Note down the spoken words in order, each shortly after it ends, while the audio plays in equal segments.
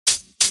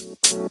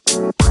Hey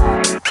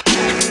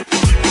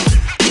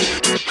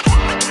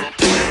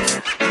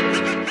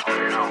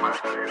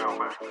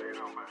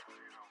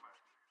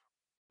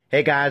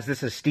guys,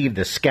 this is Steve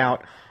the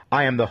Scout.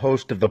 I am the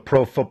host of the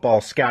Pro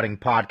Football Scouting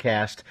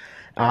Podcast.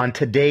 On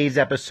today's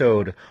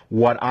episode,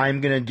 what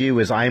I'm going to do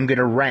is I'm going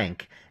to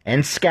rank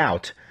and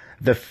scout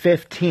the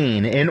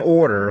 15 in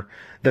order,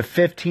 the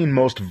 15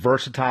 most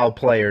versatile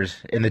players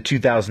in the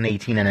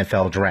 2018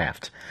 NFL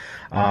Draft.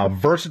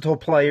 Versatile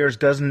players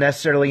doesn't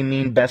necessarily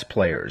mean best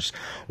players.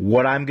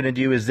 What I'm going to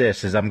do is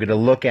this, is I'm going to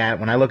look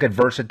at, when I look at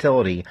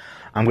versatility,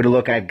 I'm going to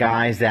look at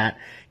guys that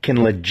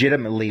can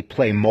legitimately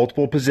play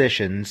multiple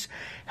positions,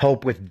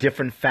 help with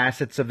different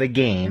facets of the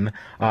game.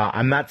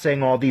 I'm not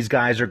saying all these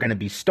guys are going to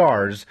be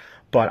stars,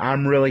 but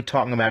I'm really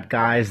talking about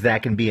guys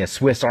that can be a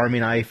Swiss Army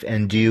knife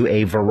and do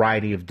a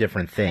variety of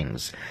different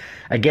things.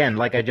 Again,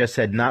 like I just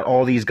said, not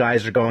all these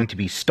guys are going to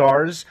be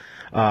stars.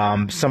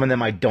 Some of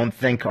them I don't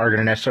think are going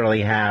to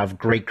necessarily have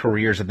great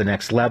careers at the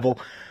next level,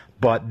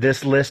 but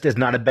this list is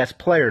not a best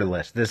player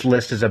list. This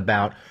list is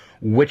about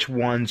which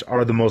ones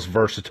are the most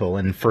versatile,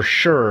 and for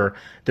sure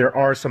there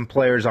are some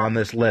players on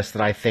this list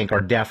that I think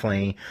are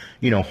definitely,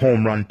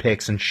 home run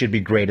picks and should be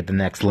great at the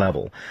next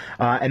level.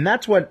 And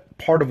that's what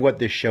part of what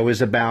this show is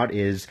about,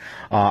 is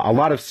a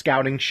lot of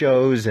scouting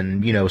shows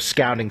and,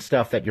 scouting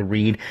stuff that you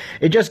read.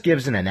 It just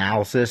gives an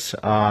analysis.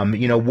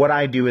 What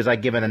I do is I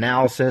give an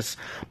analysis,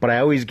 but I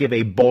always give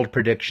a bold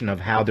prediction of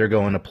how they're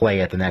going to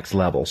play at the next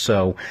level.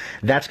 So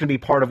that's going to be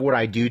part of what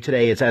I do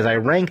today. It's as I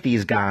rank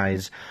these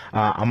guys,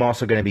 I'm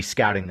also going to be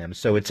scouting them.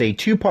 So it's a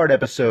two-part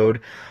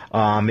episode.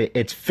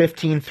 It's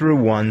 15 through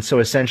 1, so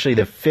essentially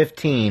the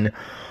 15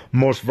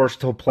 most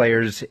versatile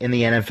players in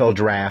the NFL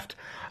Draft.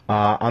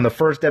 On the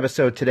first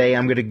episode today,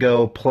 I'm going to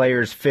go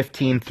players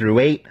 15 through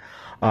 8.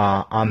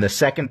 On the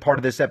second part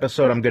of this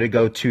episode, I'm going to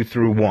go 2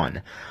 through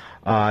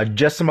 1.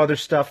 Just some other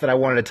stuff that I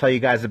wanted to tell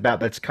you guys about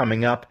that's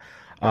coming up.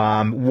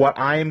 What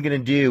I am going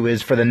to do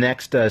is for the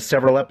next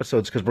several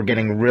episodes, because we're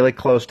getting really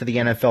close to the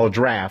NFL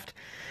Draft,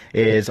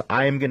 is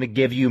I am going to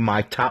give you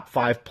my top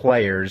 5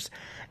 players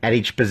at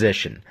each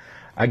position.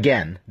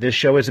 Again, this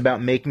show is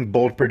about making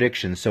bold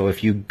predictions, so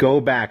if you go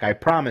back, I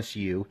promise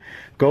you,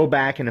 go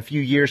back in a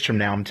few years from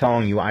now, I'm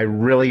telling you, I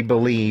really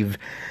believe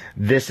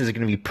this is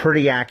going to be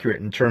pretty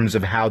accurate in terms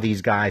of how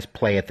these guys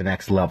play at the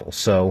next level.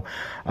 So,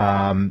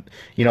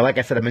 like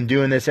I said, I've been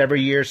doing this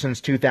every year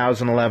since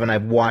 2011.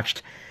 I've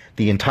watched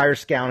the entire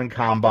scouting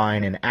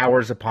combine and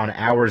hours upon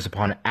hours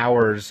upon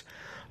hours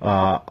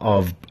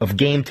of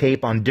game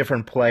tape on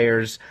different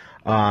players.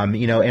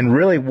 And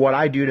really what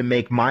I do to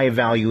make my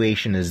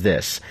evaluation is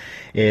this,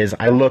 is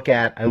I look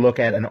at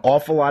an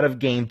awful lot of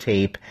game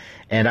tape,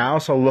 and I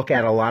also look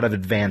at a lot of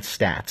advanced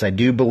stats. I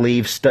do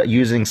believe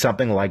using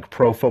something like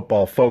Pro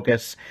Football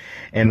Focus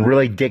and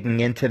really digging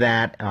into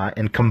that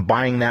and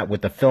combining that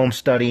with the film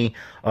study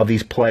of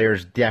these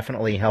players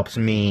definitely helps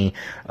me,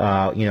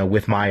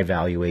 with my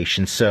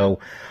evaluation. So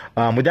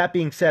with that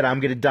being said, I'm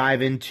going to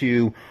dive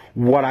into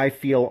what I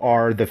feel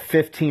are the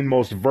 15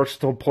 most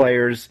versatile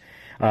players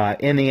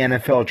in the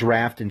NFL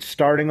Draft. And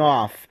starting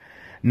off,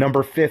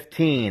 number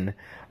 15,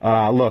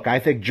 look, I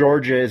think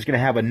Georgia is going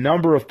to have a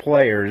number of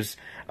players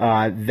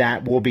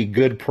that will be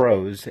good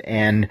pros.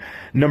 And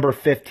number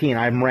 15,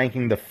 I'm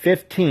ranking the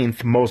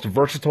 15th most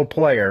versatile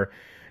player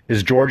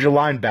is Georgia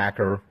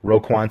linebacker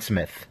Roquan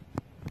Smith.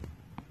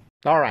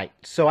 All right,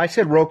 so I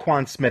said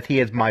Roquan Smith. He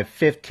is my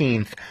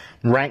 15th,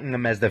 ranking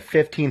him as the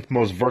 15th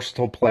most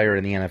versatile player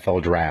in the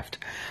NFL Draft.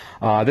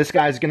 This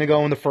guy's going to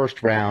go in the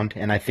first round,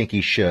 and I think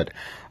he should.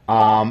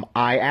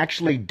 I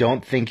actually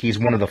don't think he's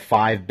one of the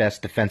 5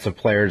 best defensive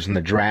players in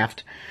the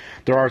draft.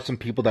 There are some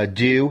people that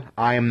do.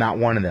 I am not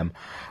one of them.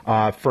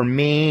 For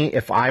me,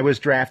 if I was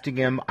drafting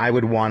him, I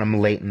would want him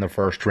late in the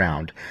first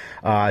round.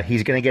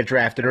 He's going to get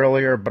drafted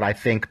earlier, but I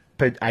think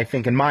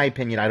in my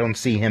opinion, I don't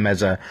see him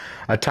as a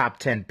top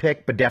 10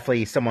 pick, but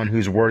definitely someone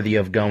who's worthy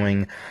of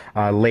going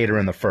later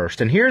in the first.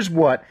 And here's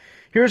what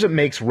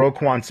makes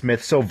Roquan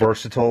Smith so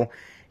versatile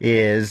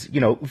is,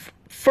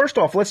 first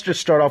off, let's just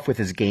start off with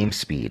his game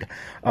speed.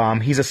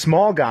 He's a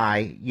small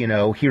guy.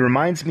 He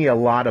reminds me a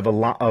lot of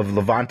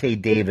Lavonte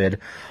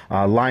David,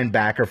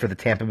 linebacker for the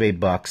Tampa Bay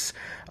Bucks.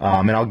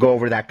 And I'll go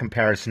over that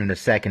comparison in a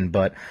second.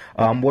 But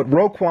what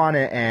Roquan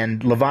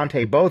and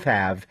Lavonte both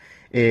have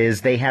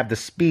is they have the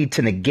speed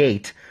to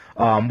negate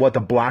what the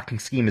blocking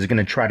scheme is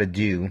going to try to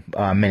do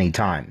many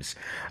times.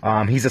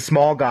 He's a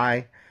small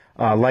guy,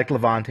 like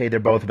Lavonte. They're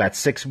both about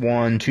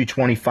 6'1",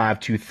 225,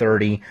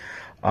 230.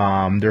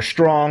 They're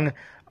strong,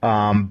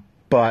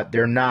 but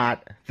they're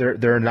not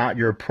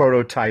your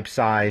prototype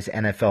size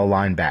NFL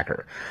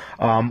linebacker.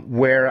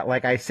 Where,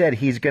 like I said,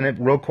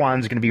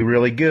 Roquan's gonna be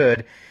really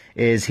good.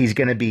 He's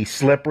gonna be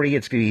slippery.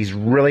 He's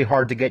really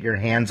hard to get your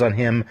hands on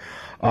him.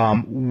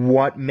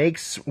 What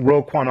makes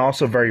Roquan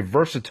also very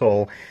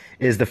versatile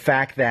is the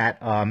fact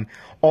that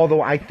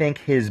although I think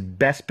his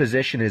best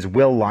position is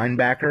will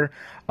linebacker,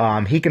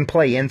 he can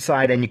play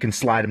inside and you can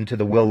slide him to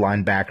the will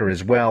linebacker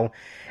as well.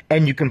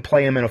 And you can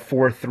play him in a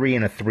 4-3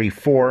 and a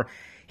 3-4.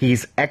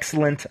 He's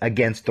excellent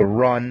against the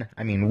run.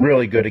 I mean,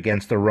 really good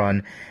against the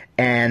run.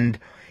 And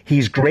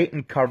he's great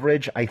in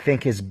coverage. I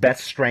think his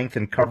best strength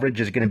in coverage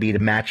is going to be to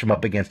match him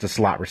up against a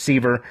slot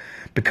receiver.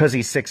 Because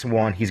he's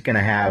 6'1", he's going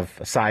to have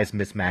a size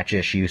mismatch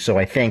issue. So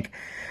I think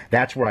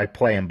that's where I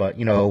play him. But,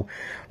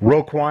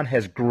 Roquan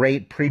has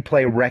great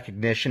pre-play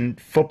recognition.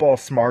 Football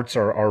smarts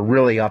are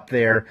really up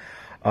there.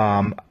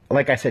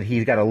 Like I said,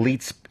 he's got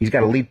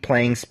elite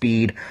playing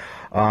speed.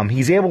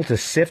 He's able to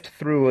sift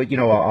through,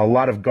 a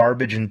lot of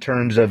garbage in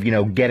terms of,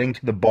 getting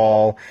to the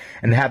ball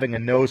and having a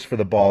nose for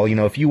the ball.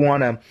 If you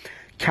want to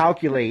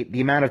calculate the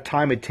amount of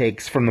time it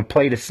takes from the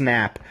play to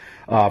snap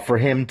for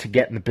him to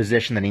get in the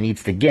position that he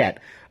needs to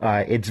get,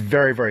 it's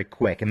very, very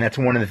quick. And that's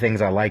one of the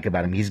things I like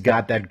about him. He's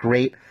got that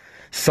great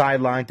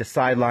sideline to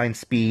sideline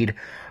speed.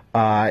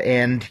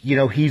 And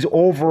he's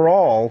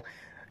overall,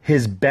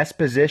 his best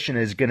position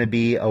is going to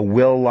be a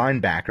will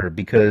linebacker,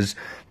 because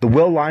the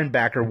will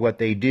linebacker, what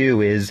they do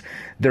is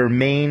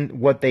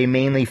what they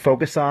mainly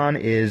focus on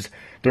is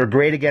they're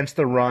great against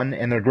the run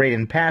and they're great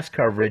in pass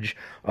coverage,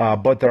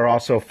 but they're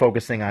also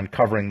focusing on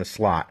covering the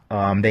slot.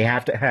 They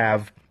have to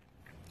have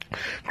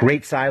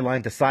great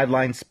sideline to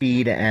sideline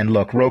speed, and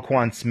look,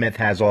 Roquan Smith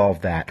has all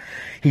of that.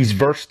 He's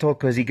versatile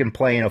because he can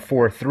play in a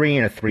 4-3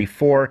 and a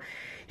 3-4.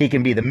 He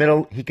can be the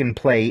middle. He can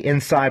play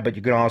inside, but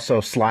you can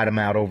also slide him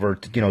out over,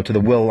 to the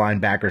will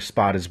linebacker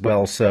spot as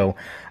well. So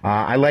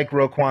I like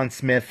Roquan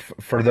Smith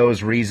for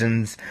those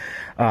reasons.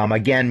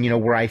 Again,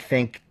 where I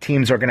think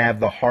teams are going to have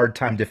the hard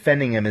time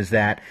defending him is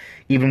that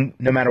even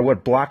no matter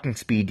what blocking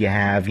speed you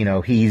have,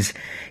 he's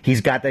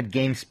got that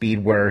game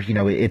speed where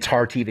it's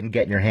hard to even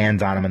get your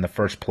hands on him in the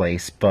first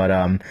place. But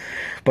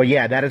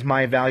yeah, that is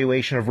my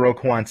evaluation of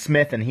Roquan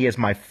Smith, and he is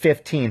my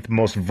 15th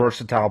most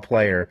versatile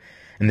player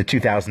in the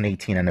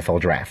 2018 NFL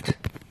Draft.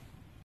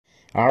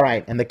 All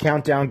right, and the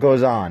countdown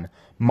goes on.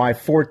 My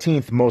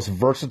 14th most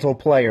versatile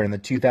player in the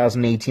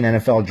 2018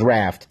 NFL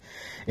Draft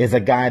is a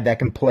guy that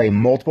can play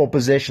multiple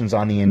positions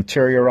on the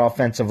interior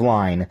offensive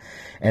line,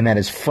 and that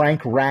is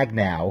Frank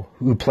Ragnow,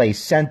 who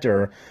plays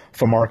center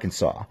from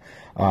Arkansas.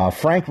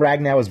 Frank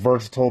Ragnow is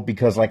versatile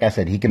because, like I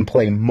said, he can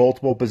play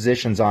multiple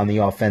positions on the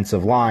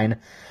offensive line.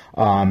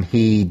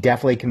 He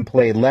definitely can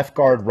play left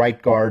guard,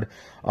 right guard,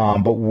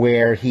 but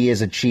where he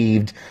has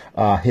achieved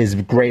his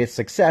greatest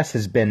success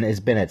has been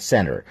at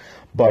center.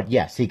 But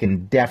yes, he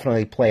can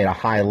definitely play at a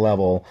high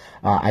level,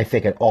 I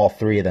think, at all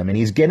three of them. And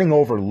he's getting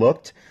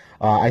overlooked,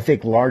 I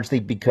think, largely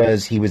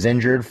because he was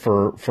injured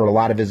for a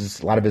lot of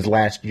his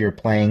last year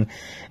playing.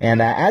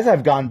 And as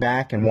I've gone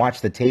back and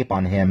watched the tape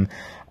on him,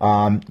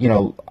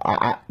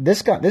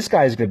 this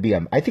guy is going to be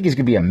I think he's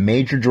going to be a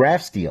major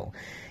draft steal.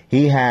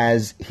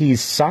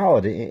 He's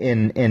solid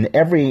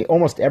in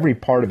almost every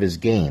part of his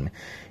game.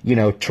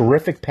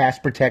 Terrific pass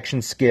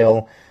protection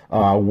skill,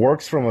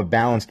 works from a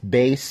balanced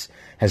base,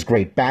 has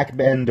great back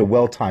bend, a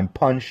well-timed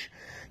punch,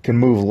 can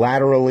move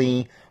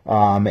laterally,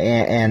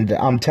 and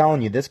I'm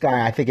telling you, this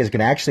guy I think is going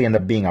to actually end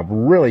up being a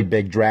really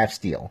big draft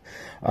steal.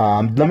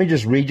 Let me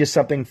just read you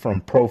something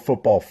from Pro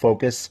Football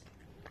Focus,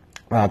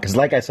 because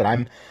like I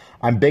said,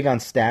 I'm big on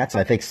stats.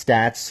 I think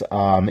stats,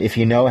 if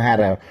you know how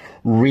to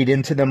read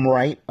into them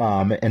right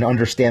and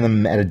understand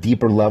them at a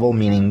deeper level,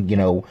 meaning,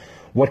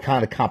 what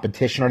kind of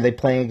competition are they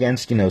playing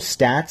against?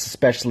 Stats,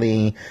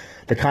 especially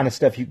the kind of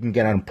stuff you can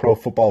get on Pro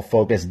Football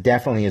Focus,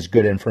 definitely is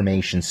good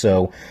information.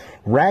 So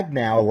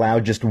Ragnow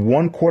allowed just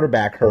one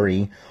quarterback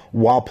hurry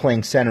while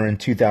playing center in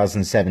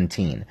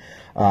 2017.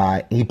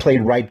 He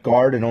played right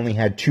guard and only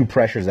had 2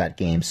 pressures that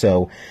game.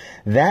 So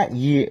that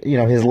year,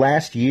 his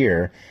last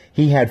year,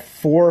 he had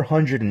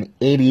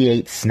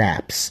 488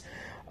 snaps.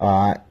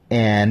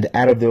 And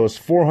out of those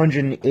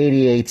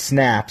 488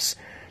 snaps,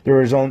 there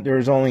was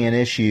only an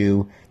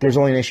issue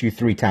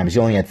 3 times. He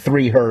only had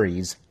 3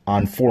 hurries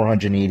on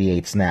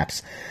 488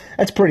 snaps.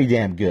 That's pretty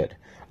damn good.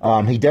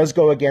 He does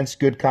go against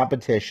good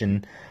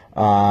competition,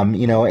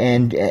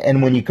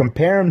 and when you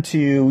compare him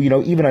to,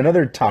 even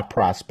another top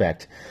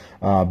prospect,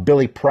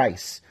 Billy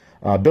Price.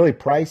 Billy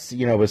Price,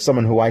 is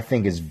someone who I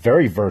think is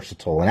very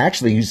versatile, and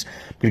actually he's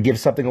going to give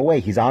something away.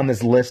 He's on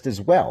this list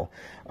as well.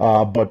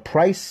 But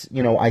Price,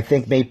 I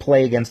think may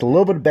play against a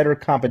little bit better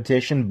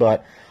competition,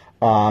 but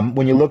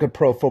when you look at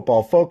Pro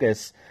Football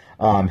Focus,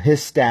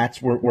 his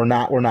stats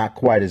were not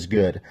quite as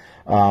good.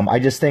 I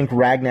just think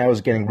Ragnow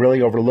is getting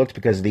really overlooked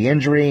because of the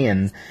injury,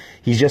 and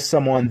he's just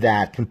someone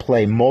that can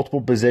play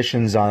multiple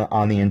positions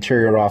on the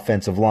interior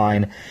offensive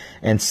line,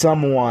 and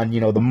someone,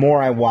 the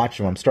more I watch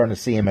him, I'm starting to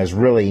see him as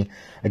really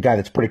a guy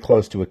that's pretty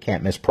close to a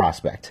can't-miss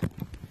prospect.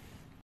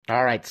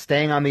 All right,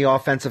 staying on the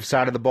offensive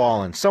side of the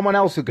ball, and someone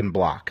else who can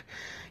block.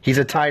 He's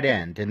a tight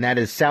end, and that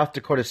is South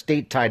Dakota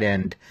State tight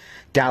end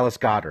Dallas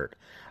Goedert.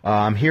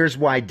 Here's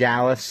why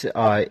Dallas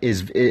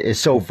is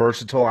so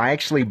versatile. I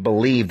actually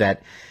believe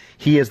that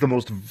he is the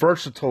most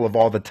versatile of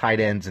all the tight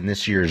ends in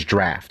this year's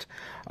draft.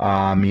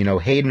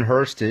 Hayden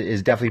Hurst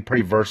is definitely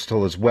pretty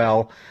versatile as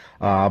well.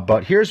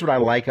 But here's what I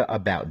like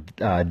about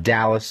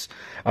Dallas.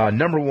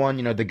 Number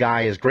one, the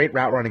guy is great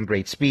route running,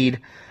 great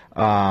speed.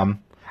 I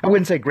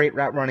wouldn't say great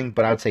route running,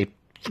 but I would say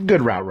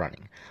good route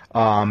running.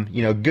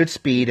 Good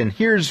speed, and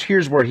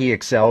here's where he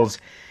excels.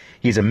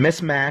 He's a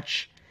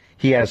mismatch.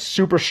 He has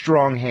super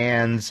strong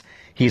hands.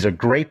 He's a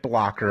great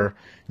blocker.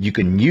 You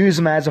can use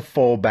him as a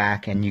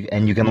fullback, and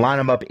you can line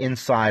him up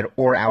inside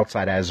or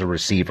outside as a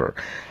receiver.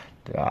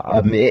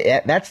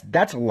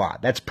 That's a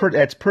lot. That's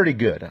pretty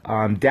good.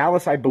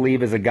 Dallas, I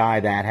believe, is a guy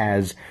that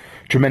has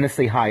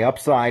tremendously high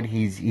upside.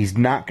 He's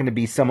not going to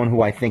be someone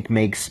who I think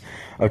makes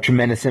a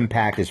tremendous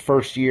impact his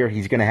first year.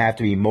 He's going to have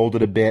to be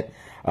molded a bit.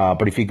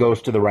 But if he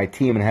goes to the right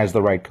team and has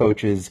the right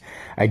coaches,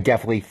 I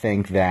definitely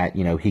think that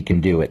he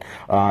can do it.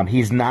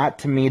 He's not,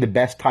 to me, the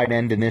best tight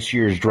end in this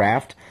year's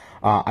draft.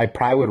 I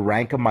probably would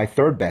rank him my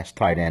third best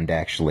tight end,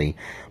 actually.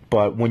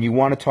 But when you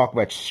want to talk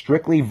about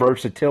strictly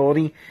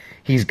versatility,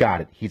 he's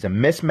got it. He's a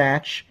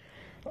mismatch.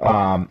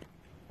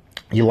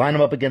 You line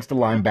him up against a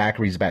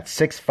linebacker. He's about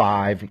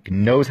 6'5",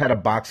 knows how to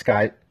box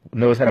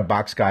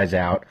guys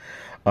out.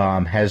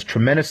 Has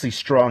tremendously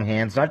strong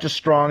hands, not just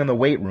strong in the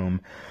weight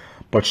room,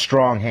 but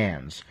strong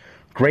hands.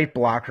 Great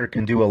blocker,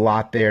 can do a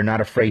lot there.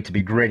 Not afraid to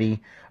be gritty.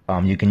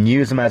 You can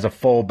use him as a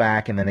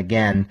fullback, and then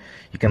again,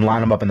 you can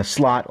line him up in the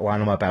slot,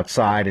 line him up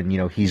outside, and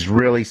he's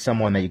really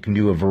someone that you can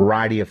do a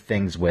variety of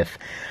things with.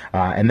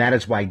 And that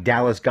is why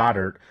Dallas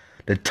Goedert,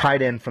 the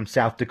tight end from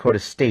South Dakota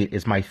State,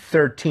 is my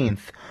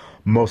 13th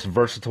most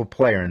versatile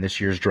player in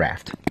this year's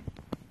draft.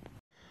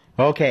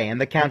 Okay, and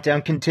the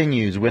countdown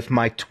continues with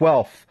my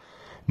 12th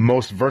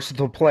most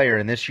versatile player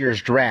in this year's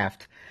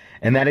draft,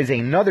 and that is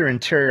another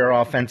interior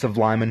offensive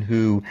lineman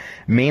who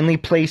mainly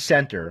plays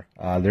center.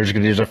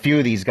 There's a few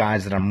of these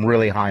guys that I'm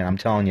really high on. I'm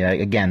telling you,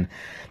 again,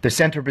 the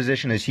center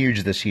position is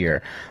huge this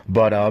year.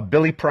 But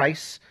Billy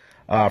Price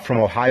from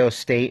Ohio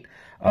State,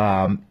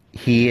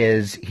 he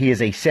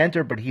is a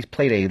center, but he's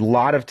played a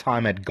lot of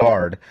time at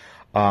guard.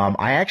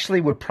 I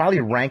actually would probably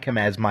rank him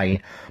as my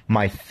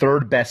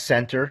third best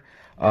center.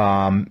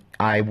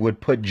 I would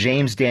put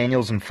James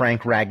Daniels and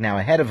Frank Ragnow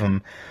ahead of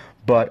him.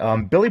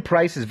 But Billy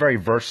Price is very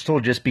versatile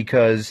just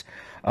because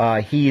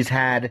he's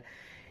had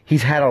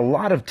a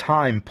lot of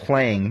time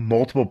playing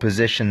multiple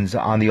positions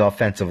on the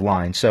offensive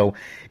line. So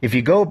if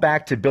you go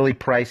back to Billy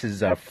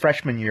Price's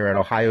freshman year at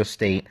Ohio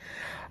State,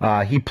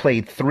 he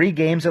played 3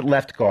 games at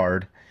left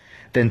guard,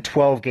 then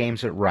 12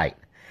 games at right.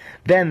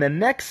 Then the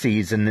next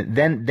season,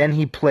 then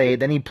he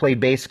played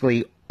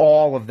basically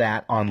all of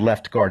that on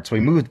left guard. So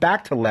he moved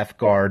back to left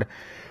guard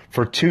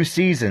for 2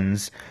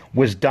 seasons,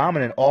 was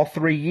dominant all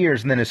 3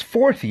 years, and then his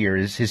 4th year,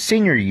 his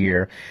senior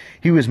year,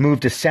 he was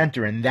moved to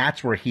center, and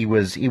that's where he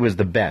was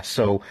the best.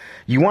 So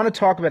you want to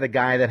talk about a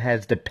guy that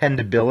has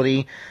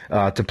dependability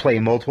to play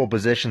multiple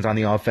positions on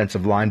the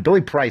offensive line.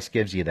 Billy Price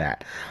gives you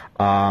that.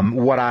 Some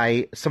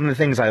of the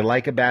things I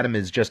like about him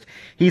is just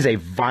he's a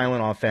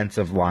violent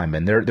offensive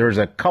lineman. There's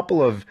a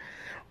couple of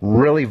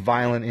really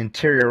violent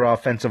interior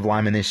offensive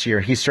linemen this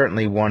year. He's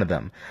certainly one of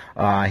them.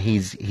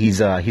 He's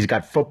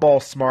got football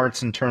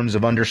smarts in terms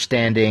of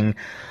understanding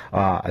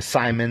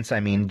assignments. I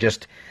mean,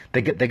 just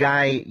the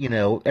guy,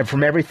 and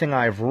from everything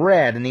I've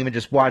read and even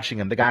just watching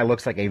him, the guy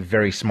looks like a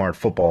very smart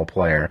football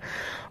player.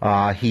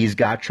 He's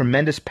got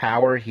tremendous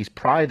power. He's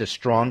probably the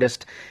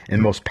strongest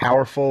and most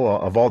powerful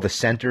of all the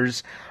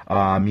centers.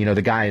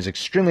 The guy is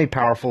extremely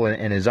powerful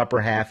in his upper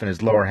half and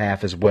his lower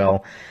half as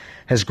well.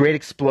 Has great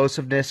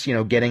explosiveness,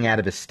 getting out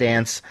of his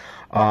stance.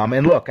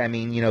 And look, I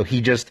mean,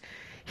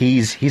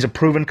 he's a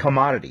proven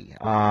commodity.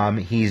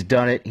 He's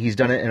done it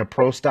in a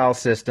pro-style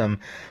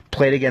system,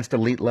 played against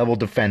elite-level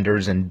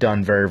defenders, and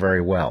done very, very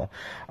well.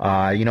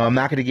 I'm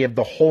not going to give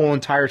the whole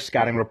entire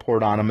scouting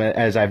report on him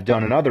as I've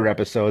done in other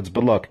episodes,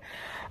 but look,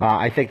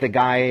 I think the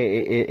guy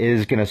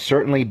is going to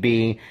certainly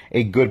be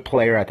a good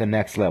player at the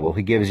next level.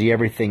 He gives you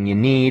everything you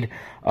need,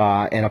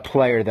 and a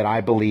player that I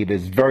believe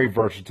is very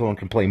versatile and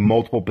can play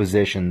multiple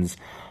positions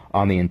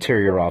on the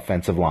interior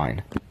offensive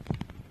line.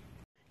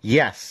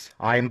 Yes,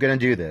 I am going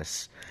to do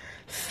this.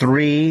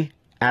 3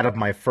 out of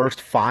my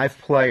first 5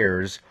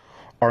 players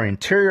are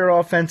interior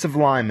offensive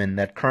linemen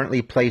that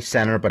currently play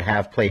center but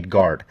have played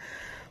guard.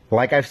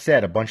 Like I've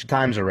said a bunch of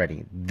times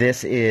already,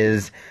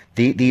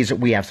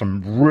 we have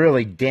some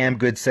really damn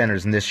good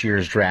centers in this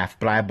year's draft,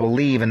 but I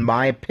believe, in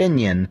my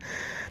opinion,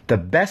 the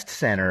best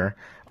center,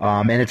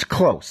 and it's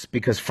close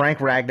because Frank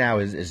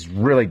Ragnow is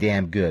really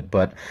damn good,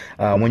 but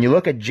when you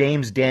look at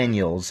James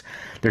Daniels,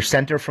 their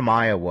center from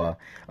Iowa,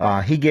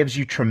 he gives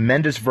you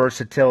tremendous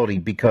versatility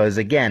because,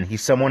 again,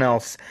 he's someone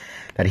else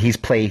that he's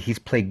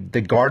played the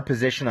guard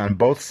position on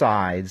both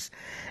sides,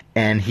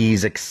 and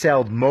he's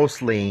excelled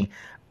mostly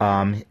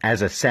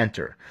as a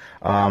center.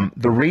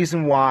 The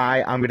reason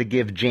why I'm going to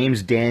give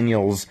James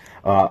Daniels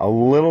a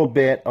little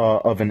bit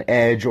of an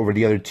edge over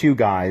the other 2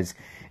 guys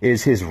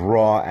is his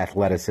raw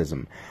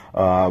athleticism.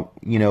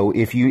 He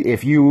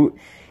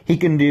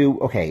can do,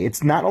 okay,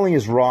 it's not only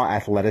his raw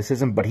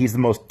athleticism, but he's the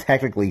most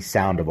technically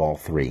sound of all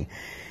 3.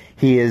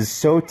 He is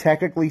so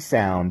technically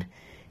sound,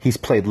 he's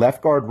played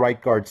left guard,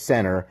 right guard,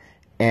 center,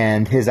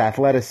 and his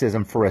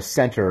athleticism for a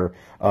center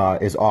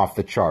is off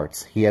the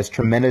charts. He has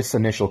tremendous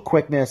initial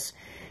quickness.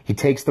 He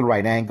takes the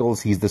right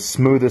angles. He's the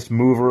smoothest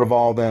mover of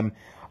all of them.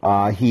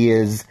 He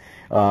is,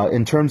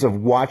 in terms of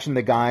watching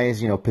the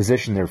guys,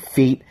 position their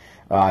feet,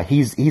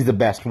 he's the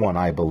best one,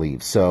 I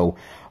believe. So,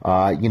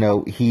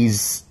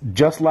 he's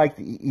just like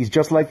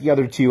the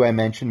other two I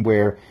mentioned,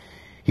 where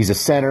he's a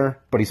center,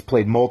 but he's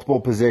played multiple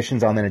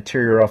positions on the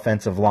interior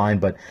offensive line.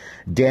 But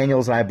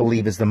Daniels, I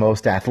believe, is the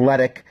most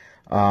athletic,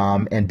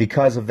 and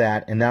because of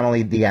that, and not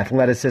only the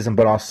athleticism,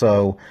 but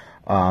also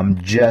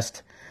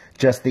just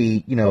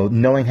the,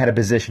 knowing how to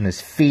position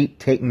his feet,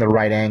 taking the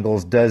right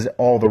angles, does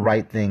all the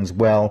right things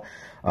well.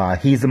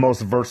 He's the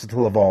most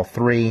versatile of all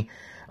three,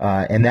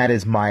 and that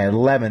is my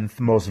 11th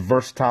most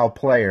versatile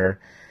player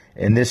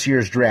in this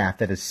year's draft.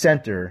 That is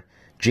center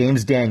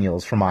James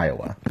Daniels from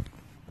Iowa.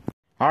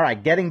 All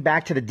right, getting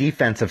back to the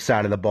defensive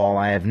side of the ball,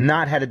 I have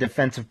not had a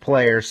defensive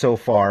player so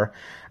far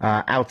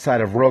outside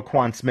of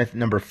Roquan Smith,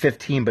 number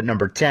 15, but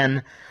number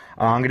 10.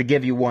 I'm going to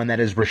give you one, that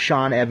is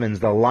Rashaan Evans,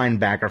 the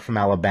linebacker from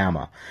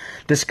Alabama.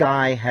 This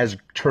guy has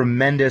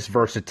tremendous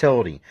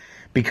versatility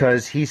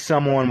because he's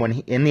someone,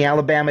 in the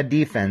Alabama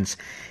defense,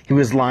 he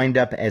was lined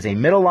up as a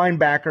middle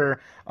linebacker.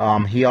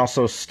 He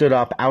also stood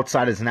up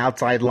outside as an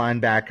outside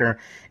linebacker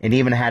and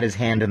even had his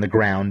hand in the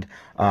ground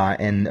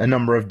in a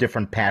number of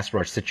different pass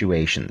rush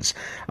situations.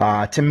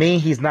 To me,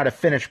 he's not a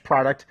finished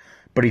product,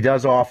 but he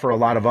does offer a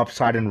lot of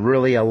upside and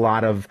really a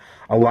lot of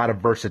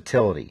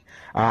versatility.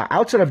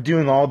 Outside of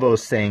doing all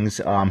those things,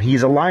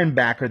 he's a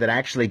linebacker that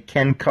actually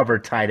can cover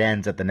tight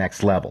ends at the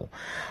next level.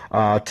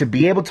 To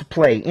be able to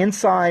play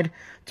inside,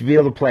 to be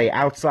able to play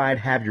outside,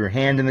 have your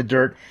hand in the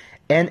dirt,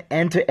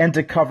 and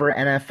to cover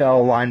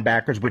NFL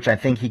linebackers, which I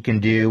think he can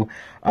do,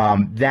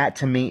 that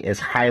to me is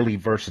highly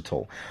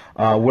versatile.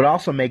 What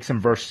also makes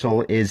him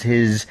versatile is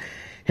his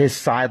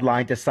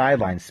sideline to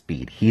sideline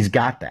speed. He's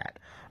got that.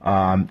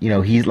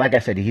 He's, like I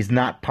said, he's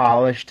not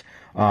polished,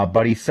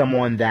 but he's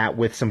someone that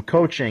with some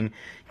coaching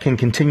can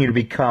continue to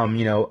become,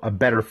 a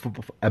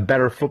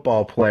better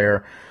football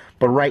player.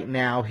 But right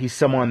now, he's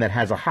someone that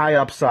has a high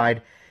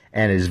upside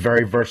and is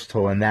very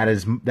versatile, and that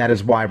is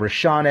why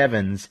Rashaan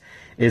Evans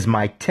is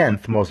my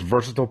 10th most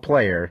versatile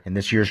player in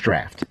this year's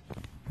draft.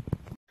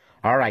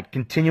 All right,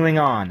 continuing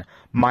on,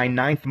 my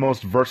 9th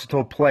most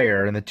versatile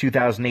player in the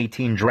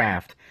 2018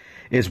 draft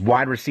is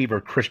wide receiver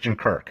Christian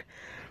Kirk.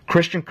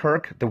 Christian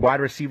Kirk, the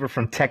wide receiver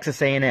from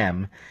Texas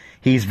A&M,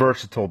 he's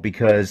versatile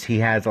because he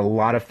has a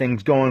lot of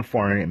things going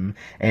for him,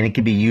 and it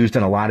can be used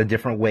in a lot of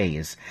different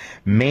ways.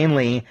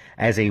 Mainly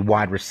as a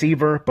wide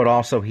receiver, but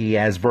also he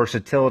has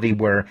versatility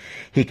where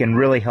he can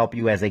really help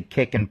you as a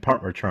kick and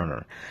punt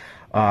returner.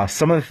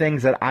 Some of the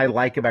things that I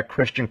like about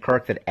Christian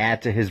Kirk that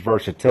add to his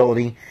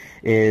versatility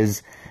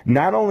is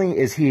not only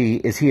is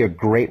he a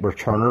great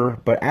returner,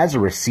 but as a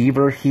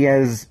receiver, he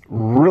has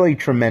really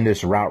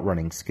tremendous route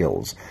running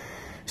skills.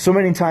 So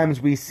many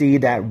times we see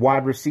that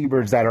wide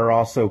receivers that are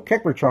also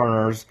kick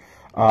returners,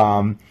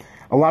 a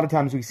lot of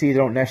times we see they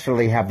don't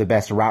necessarily have the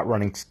best route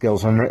running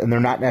skills, and they're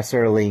not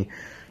necessarily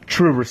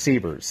true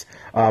receivers.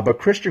 But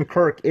Christian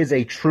Kirk is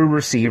a true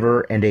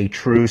receiver and a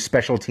true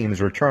special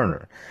teams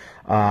returner.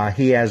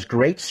 He has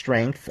great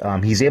strength.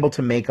 He's able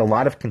to make a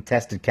lot of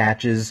contested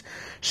catches,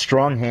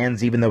 strong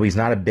hands, even though he's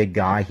not a big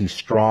guy. He's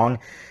strong.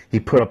 He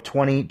put up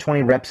 20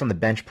 reps on the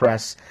bench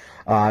press.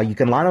 You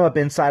can line him up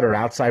inside or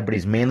outside, but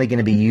he's mainly going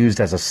to be used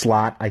as a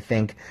slot, I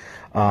think.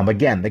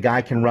 Again, the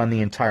guy can run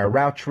the entire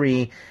route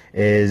tree,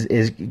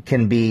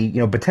 can be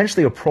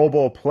potentially a Pro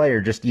Bowl player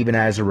just even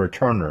as a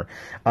returner.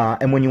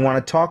 And when you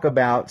want to talk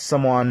about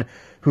someone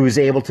who's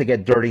able to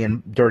get dirty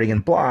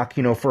and block,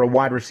 for a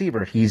wide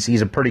receiver,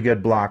 he's a pretty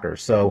good blocker.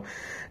 So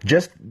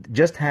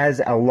just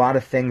has a lot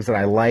of things that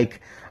I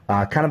like.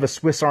 Kind of a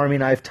Swiss Army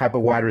knife type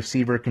of wide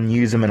receiver, can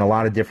use him in a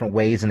lot of different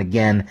ways, and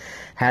again,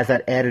 has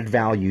that added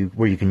value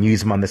where you can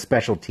use him on the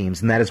special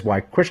teams, and that is why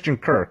Christian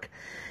Kirk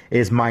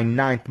is my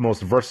 9th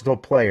most versatile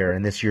player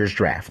in this year's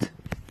draft.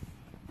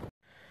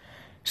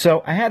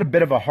 So I had a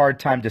bit of a hard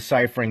time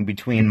deciphering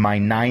between my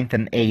 9th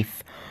and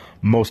 8th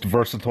most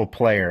versatile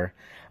player.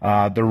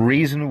 The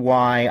reason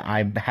why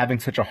I had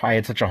such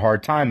a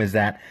hard time is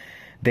that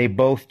they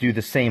both do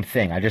the same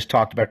thing. I just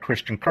talked about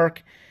Christian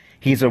Kirk.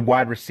 He's a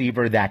wide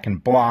receiver that can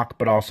block,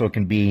 but also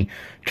can be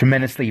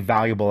tremendously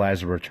valuable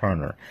as a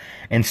returner.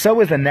 And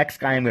so is the next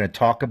guy I'm going to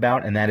talk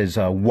about, and that is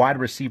wide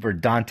receiver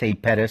Dante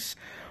Pettis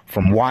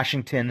from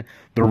Washington.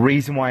 The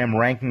reason why I'm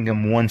ranking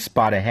him one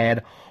spot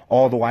ahead,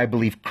 although I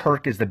believe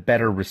Kirk is the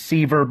better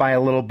receiver by a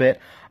little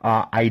bit,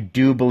 I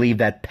do believe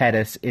that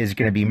Pettis is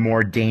going to be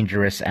more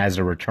dangerous as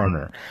a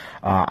returner.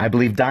 I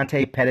believe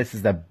Dante Pettis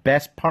is the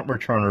best punt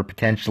returner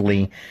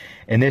potentially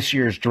in this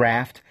year's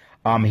draft.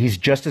 He's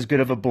just as good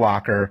of a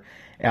blocker,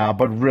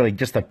 but really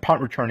just the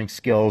punt returning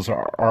skills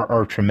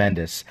are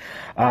tremendous.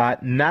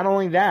 Not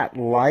only that,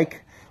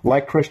 like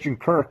Christian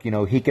Kirk,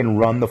 he can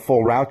run the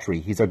full route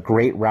tree. He's a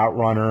great route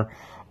runner,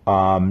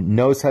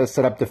 knows how to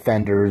set up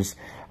defenders.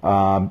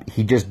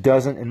 He just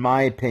doesn't, in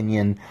my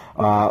opinion,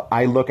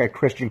 I look at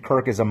Christian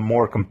Kirk as a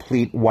more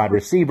complete wide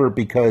receiver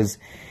because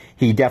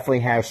he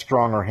definitely has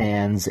stronger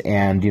hands,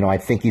 and, I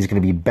think he's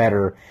going to be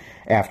better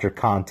after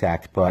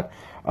contact. But,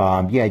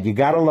 you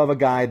got to love a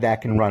guy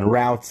that can run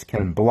routes,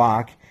 can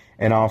block,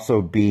 and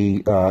also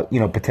be,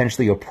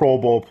 potentially a Pro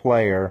Bowl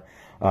player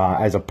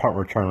as a punt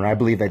returner. I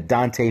believe that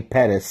Dante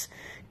Pettis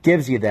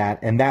gives you that,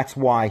 and that's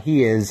why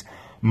he is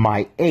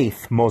my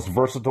 8th most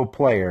versatile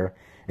player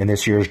in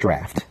this year's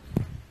draft.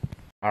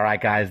 All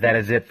right, guys, that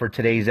is it for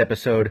today's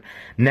episode.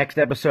 Next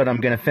episode, I'm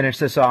going to finish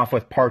this off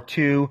with part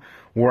 2,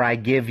 where I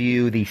give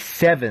you the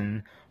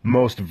 7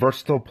 most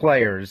versatile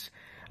players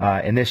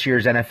in this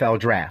year's NFL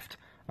draft.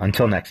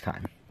 Until next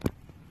time.